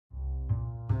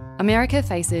America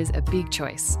faces a big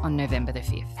choice on November the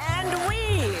 5th. And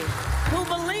we who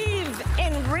believe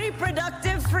in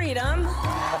reproductive freedom.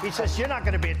 He says, you're not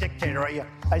going to be a dictator, are you?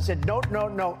 I said, no,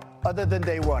 other than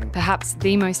day one. Perhaps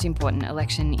the most important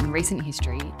election in recent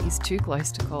history is too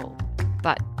close to call.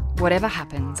 But whatever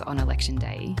happens on election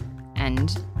day,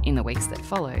 and in the weeks that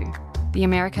follow, the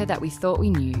America that we thought we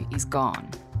knew is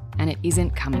gone, and it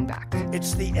isn't coming back.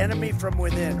 It's the enemy from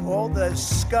within, all the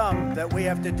scum that we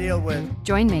have to deal with.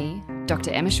 Join me, Dr.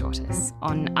 Emma Shortis,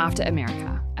 on After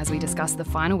America as we discuss the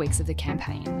final weeks of the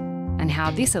campaign and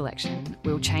how this election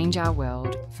will change our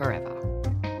world forever.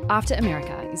 After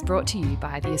America is brought to you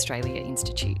by the Australia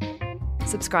Institute.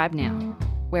 Subscribe now,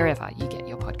 wherever you get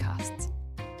your podcasts.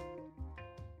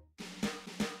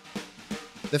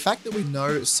 The fact that we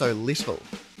know so little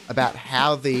about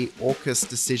how the AUKUS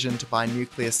decision to buy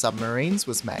nuclear submarines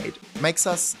was made makes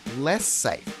us less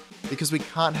safe because we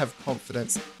can't have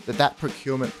confidence that that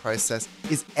procurement process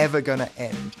is ever going to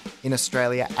end in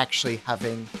Australia actually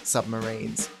having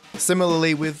submarines.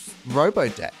 Similarly with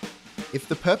robo-debt. If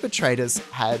the perpetrators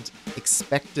had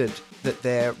expected that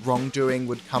their wrongdoing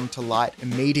would come to light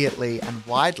immediately and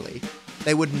widely,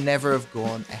 they would never have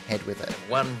gone ahead with it.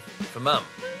 One for Mum,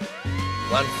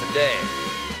 one for Dad,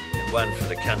 and one for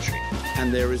the country.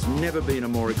 And there has never been a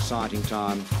more exciting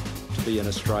time to be an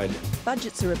Australian.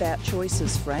 Budgets are about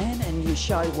choices, Fran, and you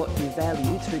show what you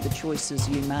value through the choices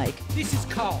you make. This is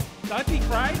coal. Don't be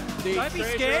afraid. Don't be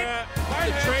scared.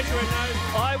 The Treasurer knows.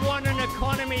 I want an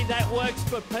economy that works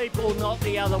for people, not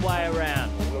the other way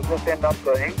around. We'll just end up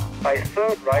being a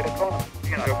third-rate economy,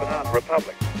 a banana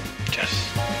republic. Just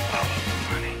follow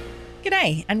the money.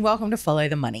 G'day, and welcome to Follow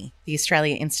the Money, the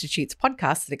Australia Institute's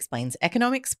podcast that explains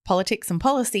economics, politics and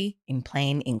policy in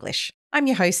plain English. I'm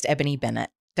your host, Ebony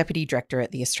Bennett, Deputy Director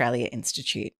at the Australia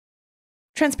Institute.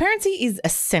 Transparency is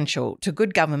essential to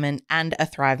good government and a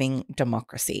thriving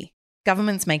democracy.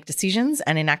 Governments make decisions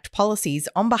and enact policies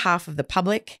on behalf of the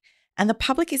public, and the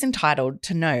public is entitled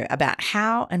to know about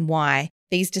how and why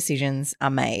these decisions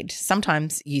are made,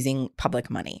 sometimes using public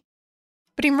money.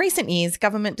 But in recent years,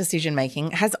 government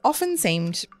decision-making has often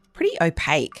seemed pretty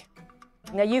opaque.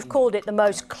 Now, you've called it the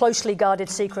most closely guarded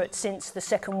secret since the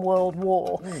Second World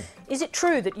War. Is it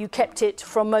true that you kept it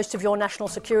from most of your national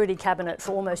security cabinet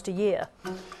for almost a year?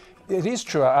 It is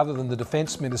true, other than the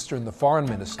Defence Minister and the Foreign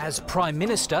Minister. As Prime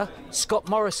Minister, Scott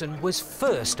Morrison was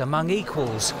first among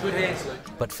equals. Good answer.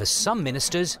 But for some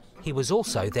ministers, he was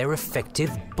also their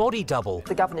effective body double.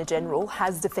 The Governor-General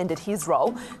has defended his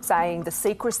role, saying the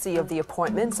secrecy of the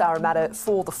appointments are a matter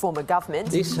for the former government.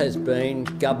 This has been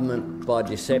government by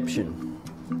deception.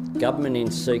 Government in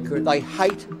secret. They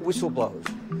hate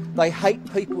whistleblowers. They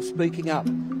hate people speaking up.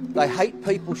 They hate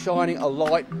people shining a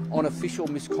light on official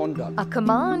misconduct. A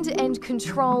command and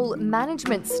control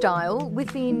management style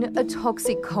within a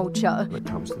toxic culture. When it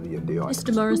comes to the NDI.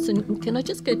 Mr. Morrison, can I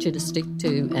just get you to stick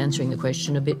to answering the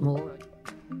question a bit more?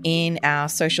 In our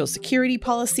social security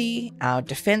policy, our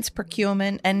defence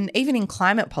procurement, and even in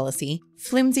climate policy,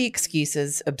 flimsy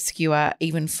excuses obscure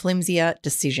even flimsier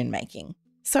decision-making.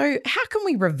 So how can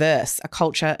we reverse a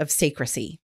culture of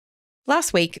secrecy?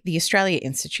 Last week, the Australia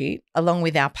Institute, along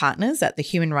with our partners at the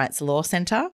Human Rights Law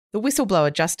Centre, the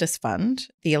Whistleblower Justice Fund,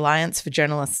 the Alliance for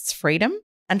Journalists' Freedom,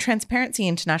 and Transparency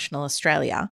International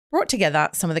Australia, brought together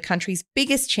some of the country's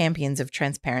biggest champions of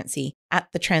transparency at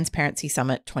the Transparency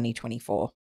Summit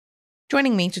 2024.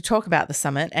 Joining me to talk about the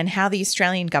summit and how the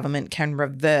Australian government can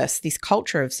reverse this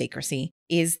culture of secrecy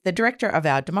is the director of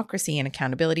our Democracy and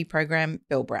Accountability Program,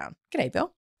 Bill Browne. G'day,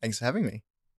 Bill. Thanks for having me.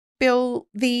 Bill,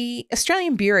 the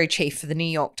Australian bureau chief for the New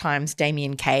York Times,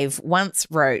 Damien Cave, once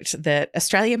wrote that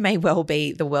Australia may well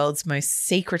be the world's most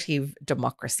secretive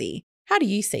democracy. How do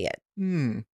you see it?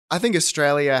 I think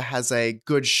Australia has a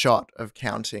good shot of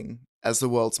counting as the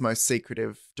world's most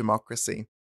secretive democracy.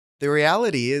 The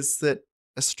reality is that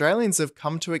Australians have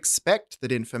come to expect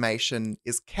that information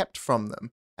is kept from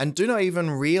them and do not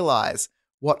even realise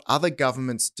what other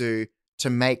governments do to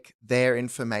make their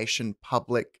information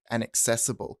public and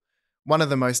accessible. One of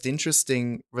the most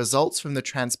interesting results from the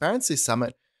Transparency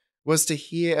Summit was to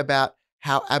hear about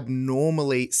how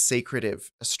abnormally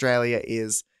secretive Australia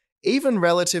is, even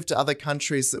relative to other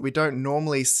countries that we don't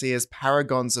normally see as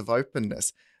paragons of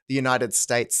openness, the United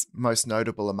States most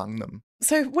notable among them.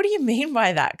 So what do you mean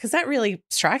by that? Because that really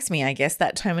strikes me, I guess,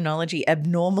 that terminology,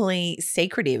 abnormally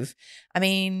secretive. I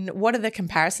mean, what are the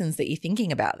comparisons that you're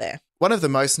thinking about there? One of the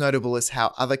most notable is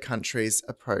how other countries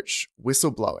approach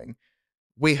whistleblowing.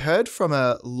 We heard from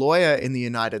a lawyer in the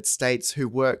United States who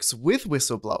works with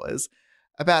whistleblowers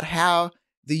about how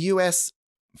the US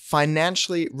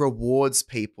financially rewards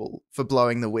people for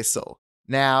blowing the whistle.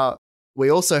 Now, We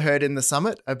also heard in the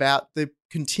summit about the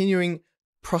continuing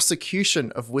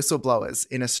prosecution of whistleblowers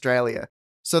in Australia.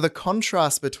 So the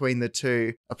contrast between the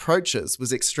two approaches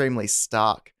was extremely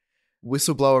stark.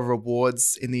 Whistleblower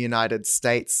rewards in the United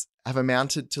States have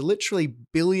amounted to literally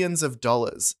billions of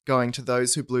dollars going to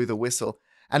those who blew the whistle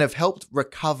and have helped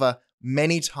recover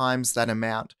many times that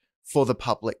amount for the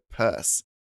public purse.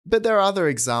 But there are other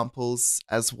examples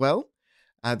as well.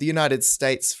 The United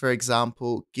States, for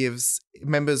example, gives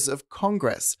members of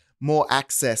Congress more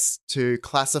access to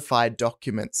classified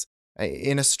documents.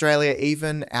 In Australia,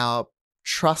 even our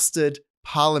trusted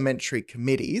parliamentary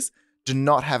committees do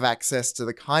not have access to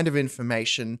the kind of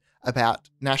information about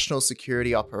national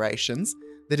security operations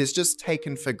that is just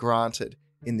taken for granted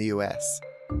in the US.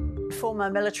 Former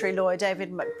military lawyer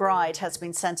David McBride has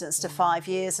been sentenced to 5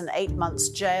 years and 8 months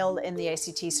jail in the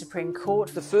ACT Supreme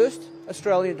Court. The first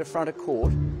Australian to front a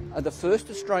court and the first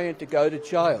Australian to go to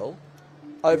jail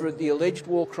over the alleged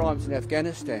war crimes in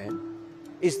Afghanistan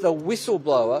is the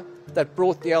whistleblower that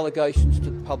brought the allegations to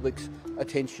the public's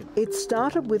attention. It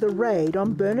started with a raid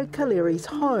on Bernard Collaery's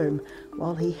home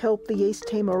while he helped the East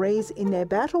Timorese in their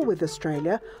battle with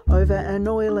Australia over an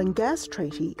oil and gas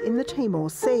treaty in the Timor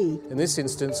Sea. In this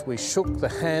instance, we shook the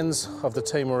hands of the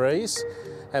Timorese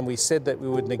and we said that we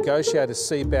would negotiate a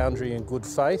sea boundary in good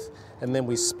faith, and then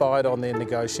we spied on their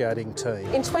negotiating team.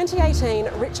 In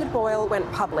 2018, Richard Boyle went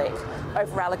public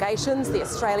over allegations the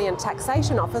Australian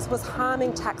Taxation Office was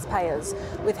harming taxpayers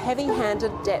with heavy-handed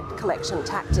debt collection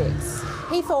tactics.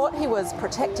 He thought he was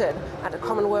protected under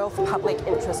Commonwealth public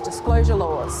interest disclosure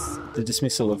laws. The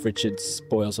dismissal of Richard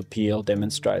Boyle's appeal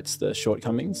demonstrates the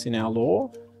shortcomings in our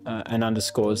law and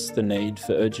underscores the need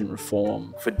for urgent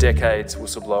reform. For decades,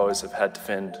 whistleblowers have had to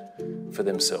fend for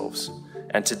themselves.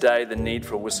 And today, the need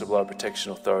for a whistleblower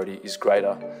protection authority is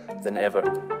greater than ever.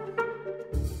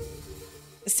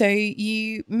 So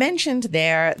you mentioned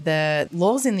there the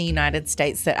laws in the United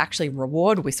States that actually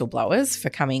reward whistleblowers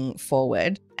for coming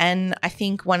forward. And I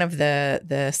think one of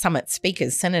the summit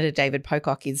speakers, Senator David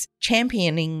Pocock, is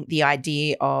championing the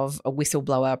idea of a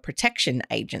whistleblower protection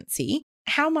agency.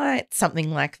 How might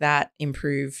something like that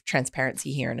improve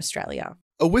transparency here in Australia?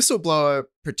 A whistleblower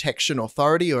protection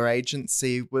authority or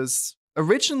agency was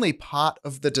originally part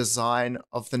of the design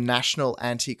of the National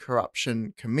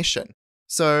Anti-Corruption Commission.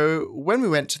 So when we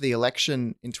went to the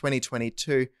election in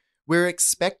 2022, we were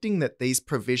expecting that these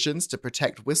provisions to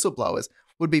protect whistleblowers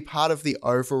would be part of the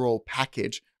overall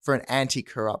package for an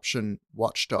anti-corruption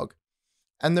watchdog.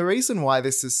 And the reason why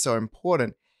this is so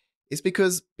important is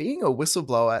because being a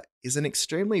whistleblower is an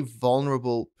extremely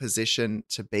vulnerable position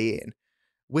to be in.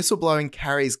 Whistleblowing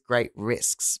carries great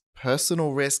risks,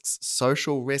 personal risks,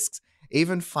 social risks,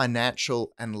 even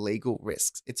financial and legal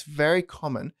risks. It's very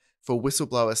common for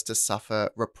whistleblowers to suffer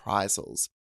reprisals.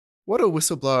 What a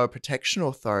whistleblower protection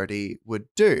authority would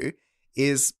do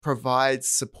is provide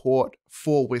support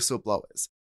for whistleblowers.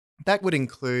 That would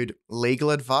include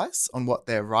legal advice on what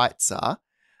their rights are,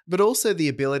 but also the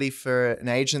ability for an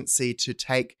agency to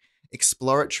take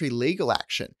exploratory legal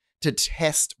action to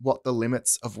test what the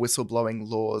limits of whistleblowing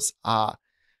laws are.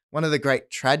 One of the great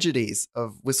tragedies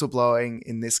of whistleblowing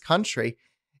in this country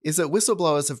is that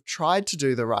whistleblowers have tried to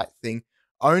do the right thing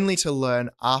only to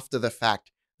learn after the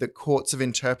fact that courts have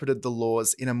interpreted the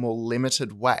laws in a more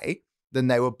limited way than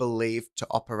they were believed to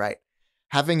operate.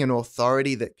 Having an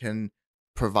authority that can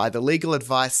provide the legal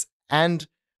advice and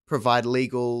provide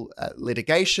legal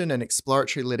litigation and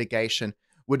exploratory litigation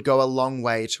would go a long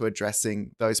way to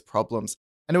addressing those problems.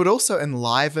 And it would also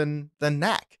enliven the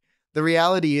NAC. The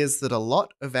reality is that a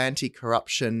lot of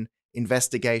anti-corruption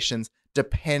investigations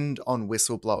depend on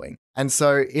whistleblowing. And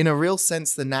so in a real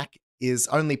sense, the NAC is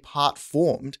only part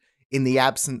formed in the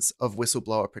absence of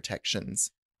whistleblower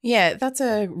protections. Yeah, that's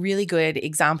a really good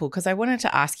example because I wanted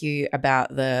to ask you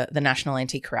about the National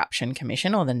Anti-Corruption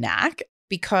Commission or the NAC,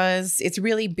 because it's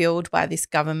really billed by this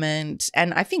government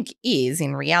and I think is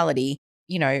in reality,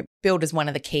 billed as one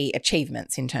of the key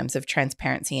achievements in terms of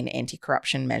transparency and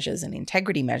anti-corruption measures and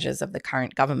integrity measures of the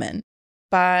current government.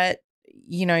 But,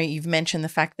 you've mentioned the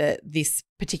fact that this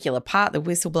particular part, the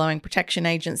Whistleblowing Protection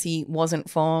Agency, wasn't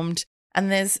formed.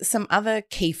 And there's some other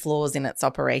key flaws in its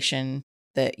operation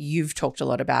that you've talked a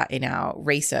lot about in our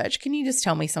research. Can you just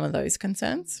tell me some of those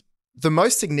concerns? The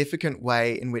most significant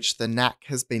way in which the NAC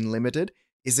has been limited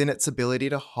is in its ability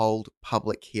to hold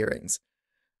public hearings.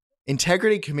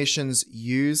 Integrity commissions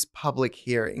use public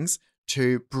hearings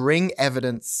to bring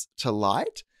evidence to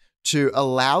light, to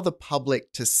allow the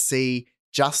public to see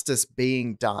justice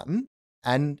being done,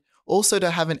 and also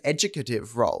to have an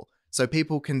educative role so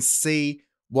people can see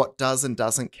what does and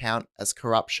doesn't count as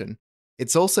corruption.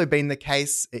 It's also been the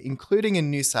case, including in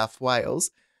New South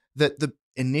Wales, that the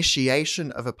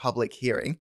initiation of a public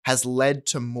hearing has led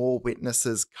to more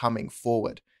witnesses coming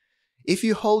forward. If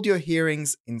you hold your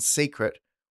hearings in secret,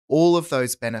 all of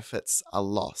those benefits are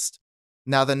lost.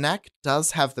 Now, the NAC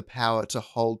does have the power to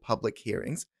hold public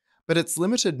hearings, but it's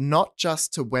limited not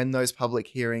just to when those public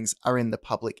hearings are in the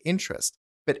public interest,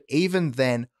 but even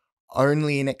then,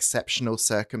 only in exceptional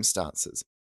circumstances.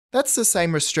 That's the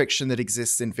same restriction that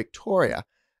exists in Victoria,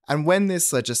 and when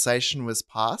this legislation was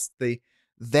passed, the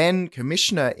then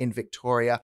Commissioner in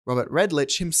Victoria, Robert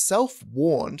Redlich, himself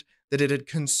warned that it had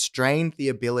constrained the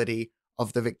ability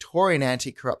of the Victorian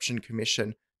Anti-Corruption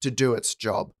Commission to do its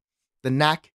job. The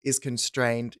NAC is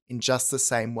constrained in just the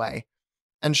same way.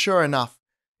 And sure enough,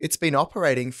 it's been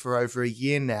operating for over a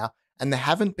year now, and there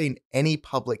haven't been any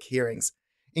public hearings,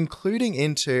 including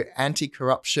into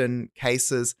anti-corruption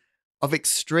cases of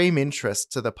extreme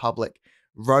interest to the public,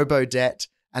 robo-debt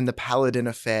and the Paladin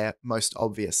affair most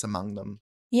obvious among them.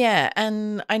 Yeah,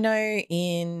 and I know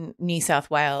in New South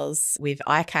Wales with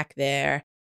ICAC there,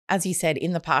 as you said,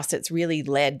 in the past, it's really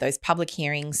led those public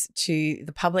hearings to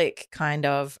the public kind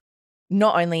of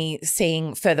not only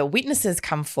seeing further witnesses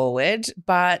come forward,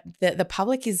 but the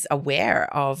public is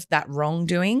aware of that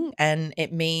wrongdoing. And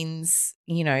it means,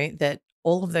 that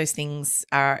all of those things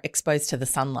are exposed to the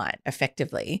sunlight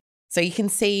effectively. So you can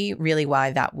see really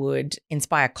why that would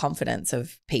inspire confidence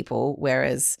of people,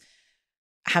 whereas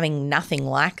having nothing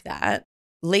like that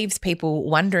leaves people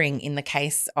wondering, in the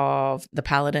case of the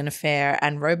Paladin affair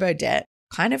and robo-debt,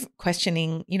 kind of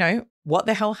questioning, what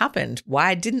the hell happened?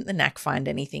 Why didn't the NAC find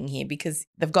anything here? Because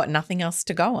they've got nothing else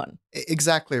to go on.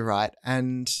 Exactly right.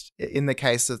 And in the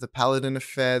case of the Paladin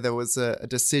affair, there was a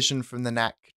decision from the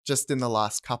NAC just in the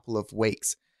last couple of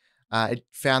weeks. It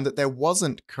found that there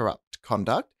wasn't corrupt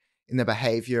conduct in the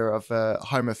behaviour of a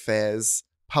Home Affairs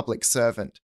public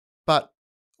servant. But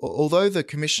although the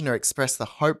Commissioner expressed the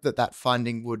hope that that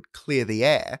finding would clear the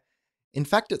air, in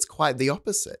fact, it's quite the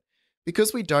opposite.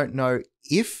 Because we don't know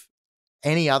if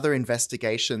any other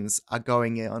investigations are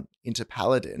going on into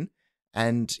Paladin,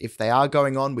 and if they are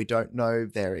going on, we don't know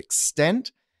their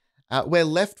extent. We're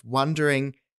left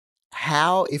wondering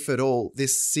how, if at all,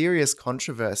 this serious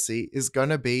controversy is going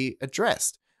to be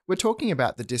addressed. We're talking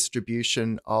about the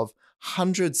distribution of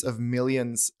hundreds of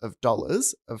millions of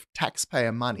dollars of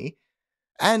taxpayer money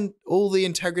and all the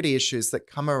integrity issues that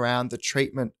come around the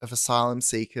treatment of asylum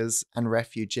seekers and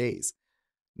refugees.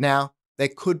 Now, there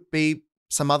could be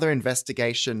some other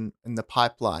investigation in the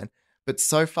pipeline, but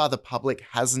so far the public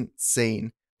hasn't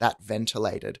seen that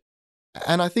ventilated.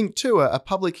 And I think too, a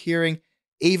public hearing,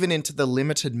 even into the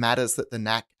limited matters that the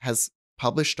NAC has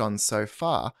published on so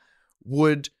far,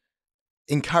 would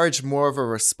encourage more of a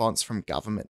response from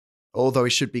government. Although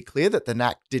it should be clear that the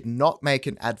NAC did not make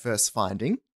an adverse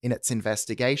finding in its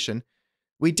investigation,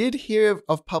 we did hear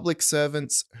of public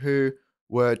servants who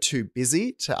were too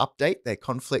busy to update their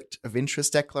conflict of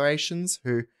interest declarations,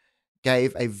 who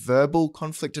gave a verbal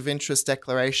conflict of interest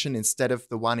declaration instead of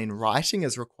the one in writing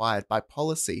as required by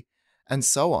policy, and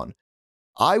so on.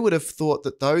 I would have thought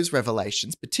that those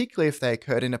revelations, particularly if they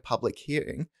occurred in a public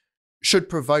hearing, should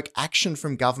provoke action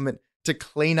from government to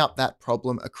clean up that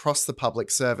problem across the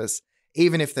public service,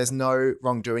 even if there's no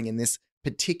wrongdoing in this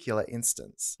particular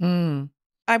instance.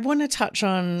 I want to touch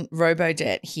on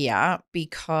robo-debt here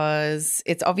because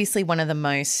it's obviously one of the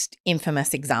most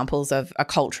infamous examples of a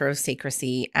culture of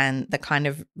secrecy and the kind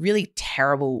of really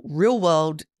terrible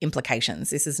real-world implications.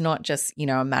 This is not just,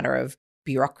 a matter of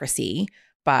bureaucracy,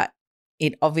 but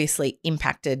it obviously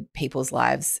impacted people's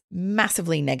lives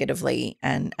massively negatively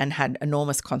and had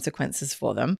enormous consequences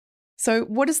for them. So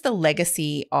what is the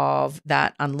legacy of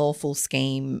that unlawful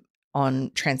scheme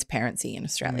on transparency in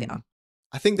Australia?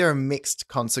 I think there are mixed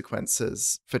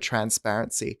consequences for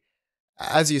transparency.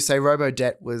 As you say,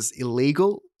 robo-debt was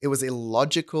illegal, it was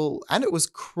illogical, and it was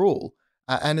cruel,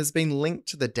 and has been linked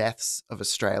to the deaths of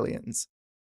Australians.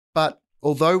 But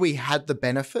although we had the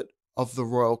benefit of the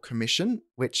Royal Commission,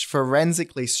 which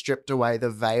forensically stripped away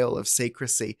the veil of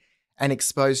secrecy and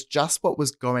exposed just what was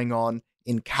going on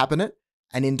in cabinet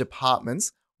and in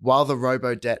departments while the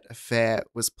robo-debt affair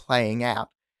was playing out,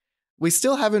 we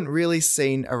still haven't really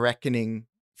seen a reckoning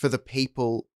for the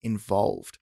people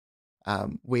involved.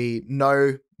 We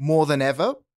know more than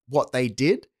ever what they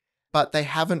did, but they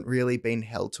haven't really been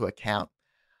held to account.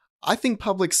 I think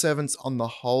public servants on the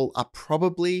whole are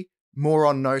probably more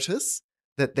on notice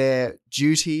that their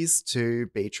duties to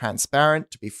be transparent,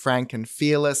 to be frank and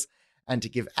fearless, and to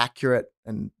give accurate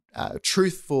and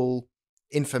truthful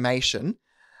information.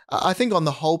 I think on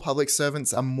the whole, public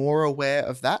servants are more aware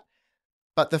of that.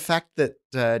 But the fact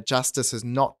that justice has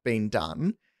not been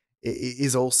done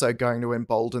is also going to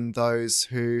embolden those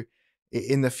who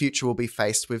in the future will be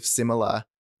faced with similar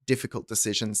difficult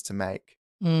decisions to make.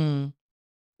 Mm.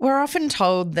 We're often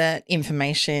told that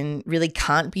information really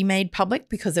can't be made public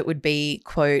because it would be,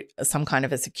 quote, some kind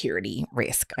of a security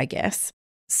risk, I guess.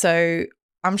 So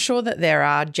I'm sure that there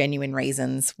are genuine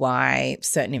reasons why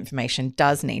certain information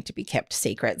does need to be kept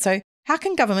secret. So how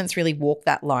can governments really walk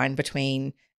that line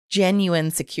between genuine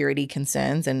security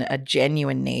concerns and a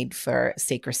genuine need for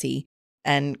secrecy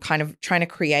and kind of trying to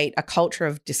create a culture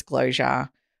of disclosure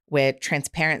where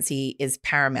transparency is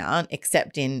paramount,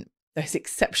 except in those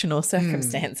exceptional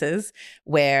circumstances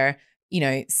where,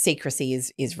 secrecy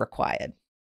is required?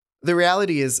 The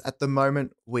reality is, at the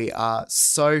moment, we are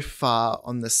so far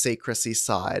on the secrecy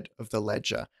side of the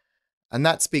ledger. And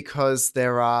that's because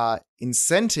there are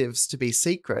incentives to be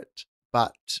secret,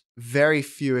 but very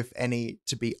few, if any,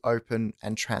 to be open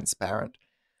and transparent.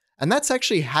 And that's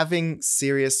actually having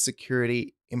serious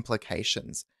security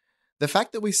implications. The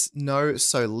fact that we know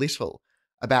so little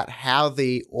about how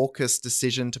the AUKUS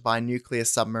decision to buy nuclear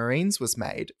submarines was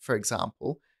made, for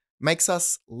example, makes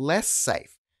us less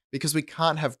safe because we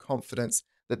can't have confidence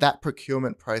that that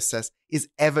procurement process is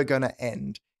ever going to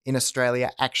end in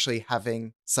Australia actually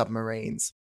having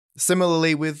submarines.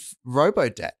 Similarly with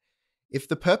robo-debt, if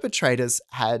the perpetrators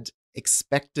had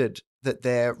expected that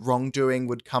their wrongdoing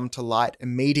would come to light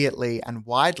immediately and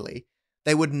widely,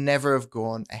 they would never have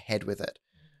gone ahead with it.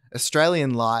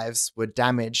 Australian lives were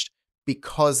damaged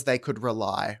because they could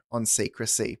rely on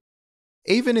secrecy.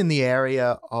 Even in the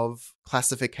area of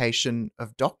classification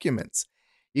of documents,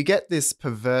 you get this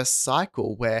perverse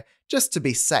cycle where, just to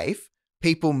be safe,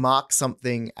 people mark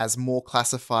something as more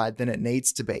classified than it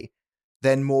needs to be.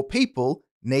 Then more people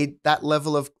need that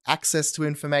level of access to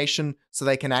information so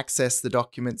they can access the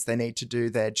documents they need to do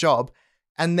their job.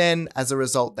 And then, as a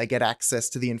result, they get access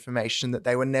to the information that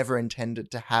they were never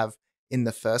intended to have in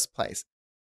the first place.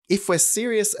 If we're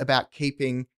serious about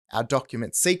keeping our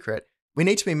documents secret, we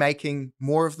need to be making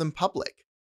more of them public.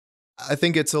 I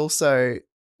think it's also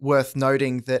worth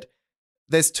noting that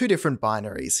there's two different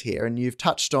binaries here, and you've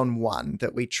touched on one,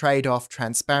 that we trade off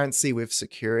transparency with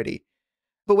security.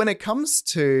 But when it comes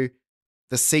to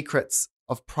the secrets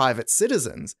of private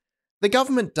citizens, the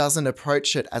government doesn't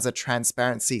approach it as a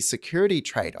transparency security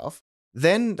trade-off.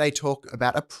 Then they talk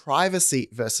about a privacy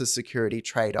versus security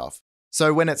trade-off.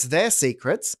 So when it's their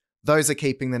secrets, those are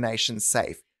keeping the nation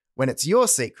safe. When it's your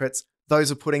secrets,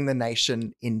 those are putting the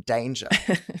nation in danger.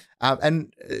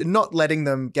 And not letting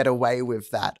them get away with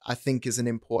that, I think, is an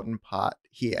important part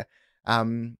here.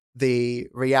 The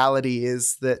reality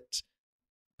is that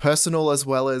personal as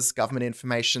well as government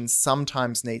information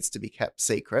sometimes needs to be kept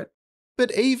secret.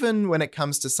 But even when it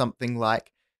comes to something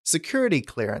like security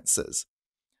clearances,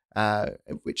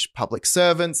 which public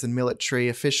servants and military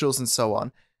officials and so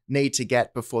on need to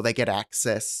get before they get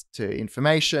access to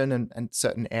information and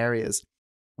certain areas.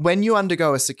 When you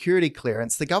undergo a security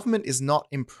clearance, the government is not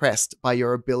impressed by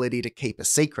your ability to keep a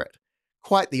secret.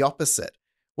 Quite the opposite.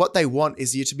 What they want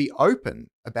is you to be open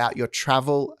about your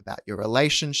travel, about your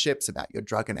relationships, about your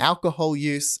drug and alcohol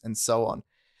use, and so on.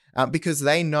 Because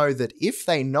they know that if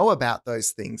they know about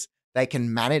those things, they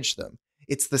can manage them.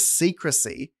 It's the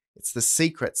secrecy, it's the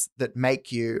secrets that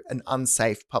make you an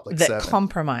unsafe public servant. That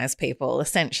compromise people,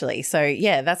 essentially. So,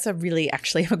 yeah, that's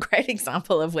actually a great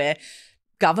example of where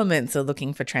governments are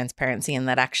looking for transparency and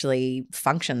that actually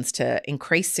functions to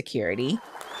increase security.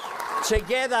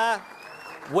 Together,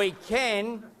 we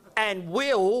can and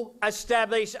will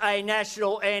establish a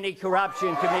National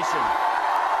Anti-Corruption Commission.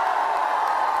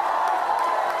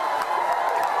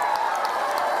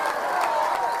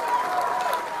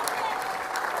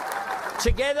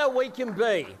 Together we can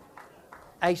be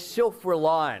a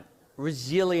self-reliant,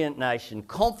 resilient nation,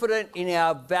 confident in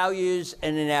our values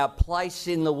and in our place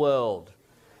in the world.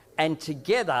 And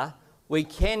together we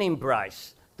can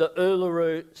embrace the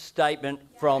Uluru Statement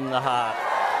from the Heart.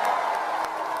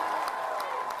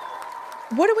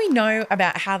 What do we know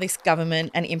about how this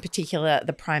government, and in particular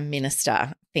the Prime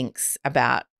Minister, thinks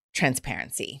about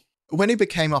transparency? When he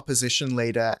became opposition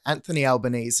leader, Anthony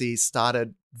Albanese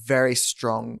started very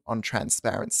strong on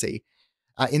transparency.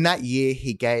 In that year,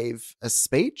 he gave a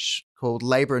speech called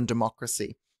Labour and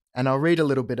Democracy, and I'll read a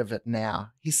little bit of it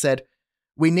now. He said,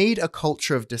 "We need a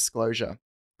culture of disclosure.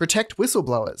 Protect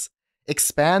whistleblowers.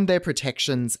 Expand their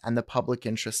protections and the public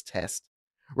interest test.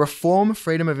 Reform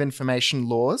freedom of information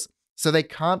laws so they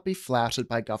can't be flouted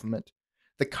by government.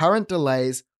 The current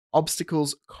delays,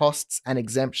 obstacles, costs, and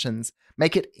exemptions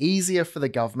make it easier for the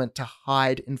government to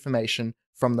hide information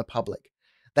from the public.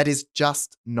 That is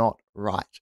just not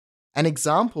right. And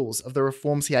examples of the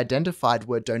reforms he identified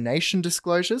were donation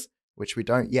disclosures, which we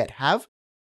don't yet have,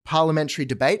 parliamentary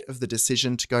debate of the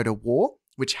decision to go to war,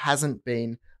 which hasn't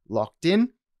been locked in,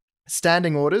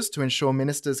 standing orders to ensure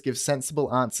ministers give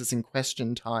sensible answers in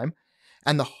question time,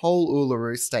 and the whole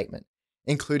Uluru Statement,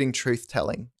 including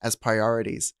truth-telling as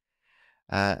priorities.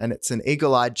 And it's an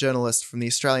eagle-eyed journalist from the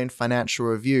Australian Financial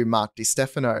Review, Mark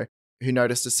DiStefano, who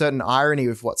noticed a certain irony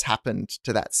of what's happened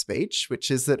to that speech, which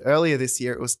is that earlier this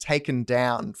year it was taken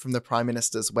down from the Prime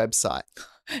Minister's website.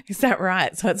 Is that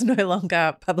right? So it's no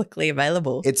longer publicly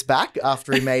available? It's back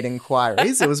after he made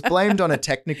inquiries. It was blamed on a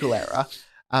technical error.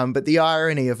 But the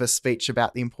irony of a speech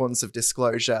about the importance of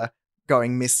disclosure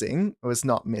going missing was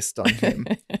not missed on him.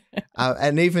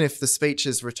 And even if the speech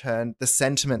is returned, the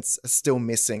sentiments are still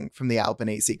missing from the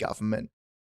Albanese government.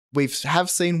 We have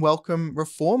seen welcome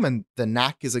reform, and the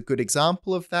NAC is a good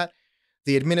example of that.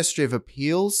 The Administrative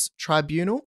Appeals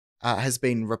Tribunal has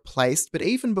been replaced, but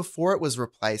even before it was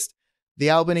replaced, the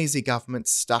Albanese government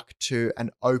stuck to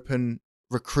an open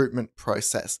recruitment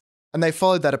process. And they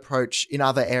followed that approach in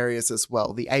other areas as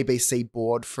well, the ABC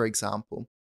board, for example.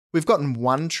 We've gotten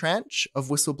one tranche of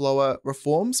whistleblower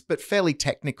reforms, but fairly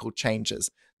technical changes.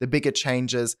 The bigger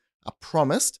changes are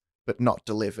promised, but not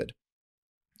delivered.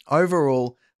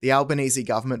 Overall, the Albanese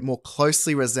government more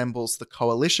closely resembles the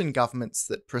coalition governments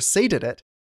that preceded it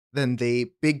than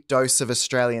the big dose of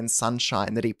Australian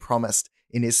sunshine that he promised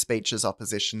in his speech as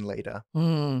opposition leader.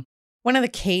 One of the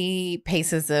key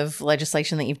pieces of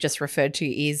legislation that you've just referred to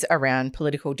is around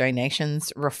political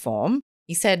donations reform.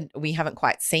 You said we haven't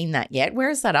quite seen that yet. Where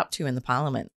is that up to in the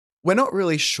parliament? We're not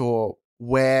really sure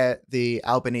where the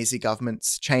Albanese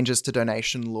government's changes to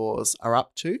donation laws are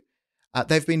up to.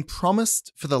 They've been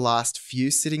promised for the last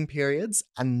few sitting periods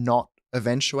and not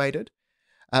eventuated.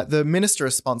 The minister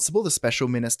responsible, the Special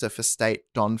Minister for State,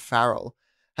 Don Farrell,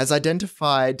 has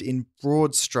identified in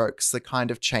broad strokes the kind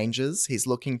of changes he's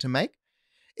looking to make.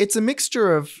 It's a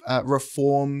mixture of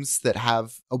reforms that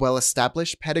have a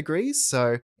well-established pedigree,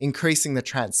 so increasing the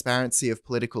transparency of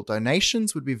political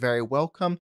donations would be very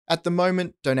welcome. At the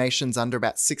moment, donations under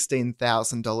about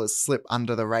 $16,000 slip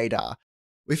under the radar.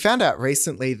 We found out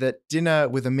recently that dinner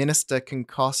with a minister can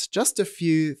cost just a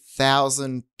few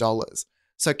 $1,000s.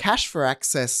 So cash for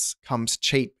access comes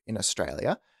cheap in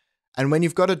Australia. And when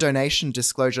you've got a donation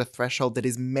disclosure threshold that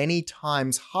is many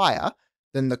times higher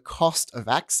than the cost of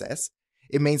access,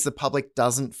 it means the public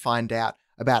doesn't find out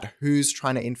about who's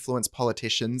trying to influence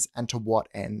politicians and to what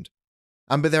end.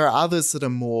 But there are others that are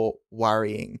more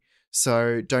worrying.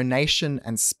 So donation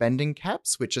and spending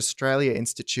caps, which Australia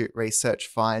Institute research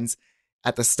finds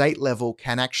at the state level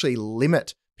can actually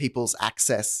limit people's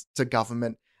access to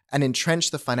government and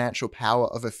entrench the financial power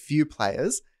of a few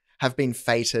players, have been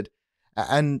fated.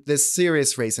 And there's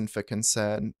serious reason for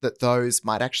concern that those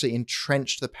might actually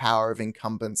entrench the power of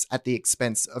incumbents at the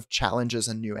expense of challengers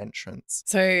and new entrants.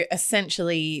 So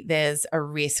essentially, there's a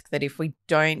risk that if we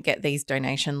don't get these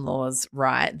donation laws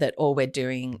right, that all we're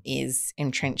doing is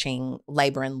entrenching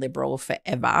Labor and Liberal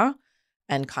forever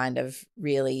and kind of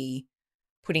really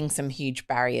putting some huge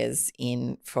barriers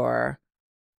in for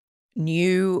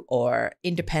new or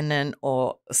independent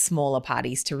or smaller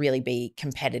parties to really be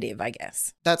competitive, I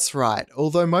guess. That's right.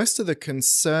 Although most of the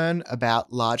concern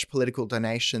about large political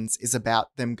donations is about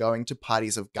them going to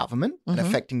parties of government and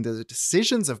affecting the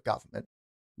decisions of government.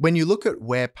 When you look at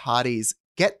where parties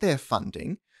get their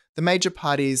funding, the major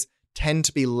parties tend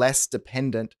to be less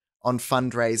dependent on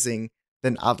fundraising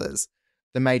than others.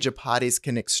 The major parties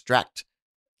can extract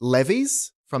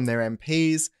levies from their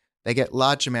MPs. They get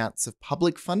large amounts of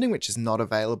public funding, which is not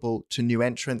available to new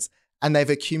entrants, and they've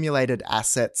accumulated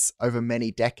assets over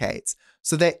many decades.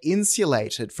 So they're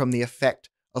insulated from the effect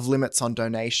of limits on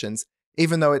donations,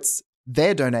 even though it's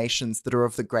their donations that are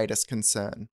of the greatest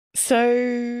concern.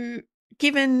 So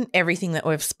given everything that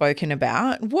we've spoken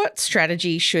about, what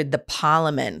strategy should the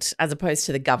parliament, as opposed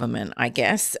to the government, I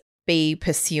guess, be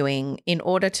pursuing in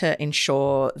order to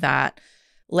ensure that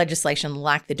legislation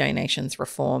like the donations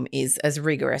reform is as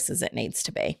rigorous as it needs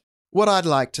to be? What I'd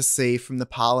like to see from the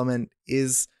parliament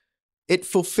is it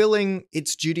fulfilling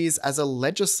its duties as a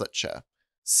legislature.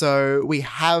 So we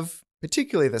have,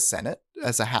 particularly the Senate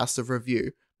as a house of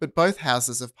review, but both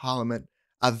houses of parliament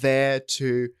are there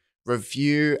to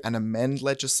review and amend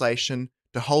legislation,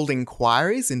 to hold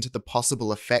inquiries into the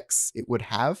possible effects it would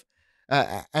have,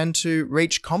 and to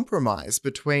reach compromise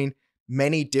between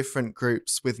many different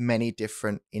groups with many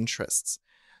different interests.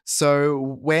 So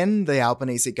when the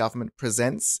Albanese government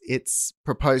presents its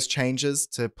proposed changes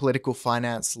to political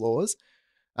finance laws,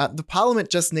 the parliament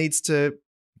just needs to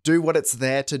do what it's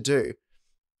there to do.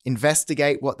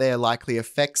 Investigate what their likely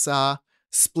effects are,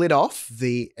 split off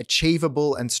the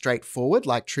achievable and straightforward,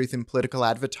 like truth in political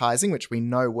advertising, which we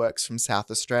know works from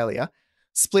South Australia,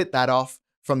 split that off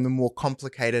from the more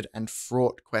complicated and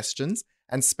fraught questions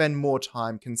and spend more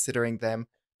time considering them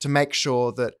to make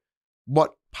sure that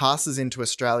what passes into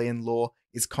Australian law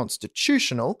is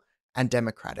constitutional and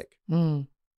democratic.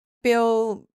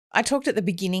 Bill, I talked at the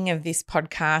beginning of this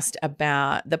podcast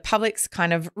about the public's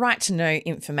kind of right to know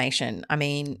information. I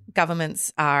mean,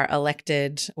 governments are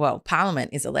elected, well,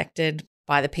 Parliament is elected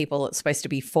by the people. It's supposed to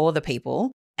be for the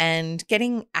people. And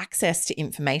getting access to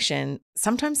information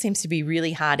sometimes seems to be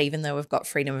really hard, even though we've got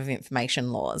freedom of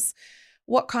information laws.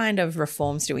 What kind of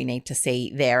reforms do we need to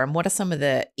see there? And what are some of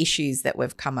the issues that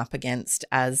we've come up against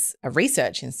as a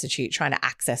research institute trying to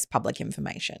access public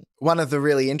information? One of the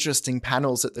really interesting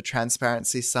panels at the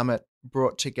Transparency Summit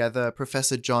brought together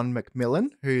Professor John McMillan,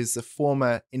 who's a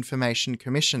former Information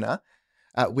Commissioner,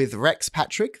 with Rex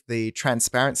Patrick, the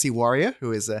Transparency Warrior,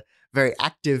 who is a very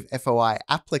active FOI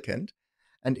applicant,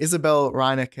 and Isabel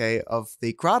Reinecke of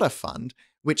the Grata Fund,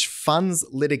 which funds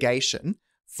litigation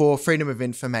for freedom of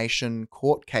information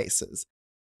court cases.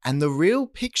 And the real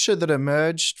picture that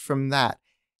emerged from that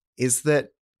is that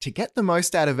to get the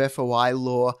most out of FOI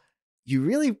law, you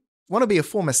really want to be a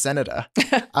former senator.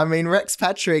 I mean, Rex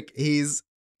Patrick, he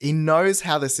knows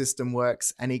how the system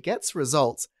works and he gets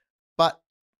results, but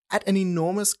at an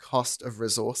enormous cost of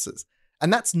resources.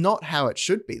 And that's not how it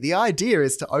should be. The idea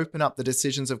is to open up the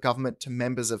decisions of government to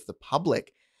members of the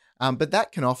public, but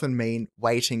that can often mean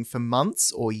waiting for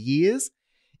months or years.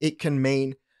 It can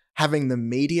mean having the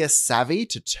media savvy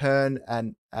to turn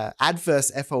an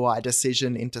adverse FOI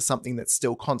decision into something that's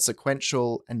still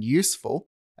consequential and useful.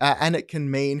 And it can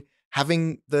mean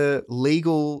having the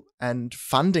legal and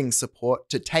funding support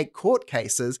to take court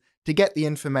cases to get the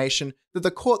information that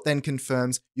the court then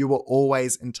confirms you were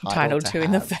always entitled to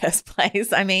in the first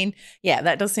place. I mean, yeah,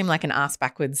 that does seem like an ass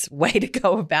backwards way to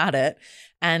go about it.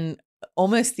 And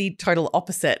almost the total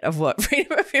opposite of what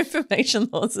freedom of information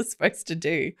laws are supposed to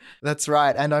do. That's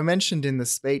right. And I mentioned in the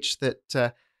speech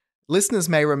that listeners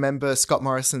may remember Scott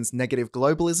Morrison's negative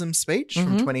globalism speech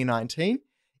from 2019.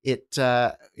 It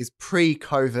is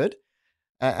pre-COVID.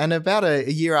 And about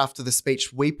a year after the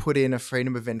speech, we put in a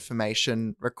freedom of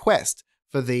information request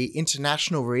for the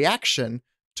international reaction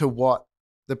to what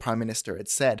the Prime Minister had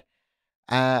said.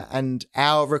 And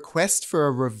our request for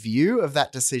a review of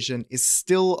that decision is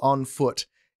still on foot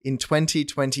in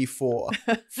 2024,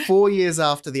 4 years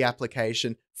after the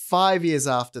application, 5 years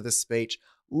after the speech,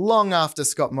 long after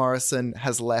Scott Morrison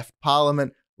has left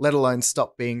Parliament, let alone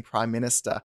stopped being Prime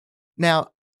Minister. Now,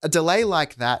 a delay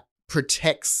like that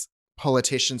protects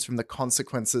politicians from the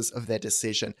consequences of their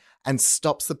decision and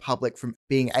stops the public from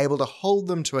being able to hold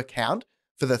them to account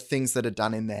for the things that are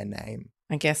done in their name.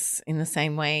 I guess in the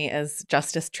same way as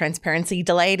justice transparency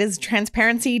delayed is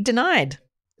transparency denied.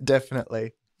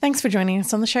 Definitely. Thanks for joining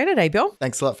us on the show today, Bill.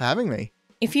 Thanks a lot for having me.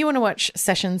 If you want to watch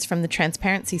sessions from the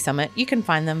Transparency Summit, you can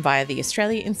find them via the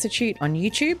Australia Institute on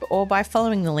YouTube or by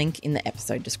following the link in the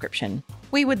episode description.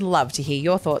 We would love to hear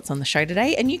your thoughts on the show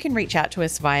today, and you can reach out to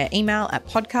us via email at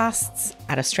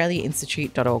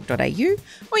podcasts@australiainstitute.org.au,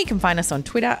 or you can find us on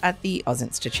Twitter at the Oz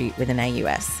Institute with an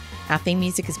AUS. Our theme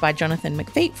music is by Jonathan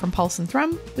McFeet from Pulse and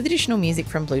Thrum, with additional music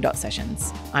from Blue Dot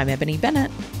Sessions. I'm Ebony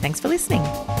Bennett. Thanks for listening.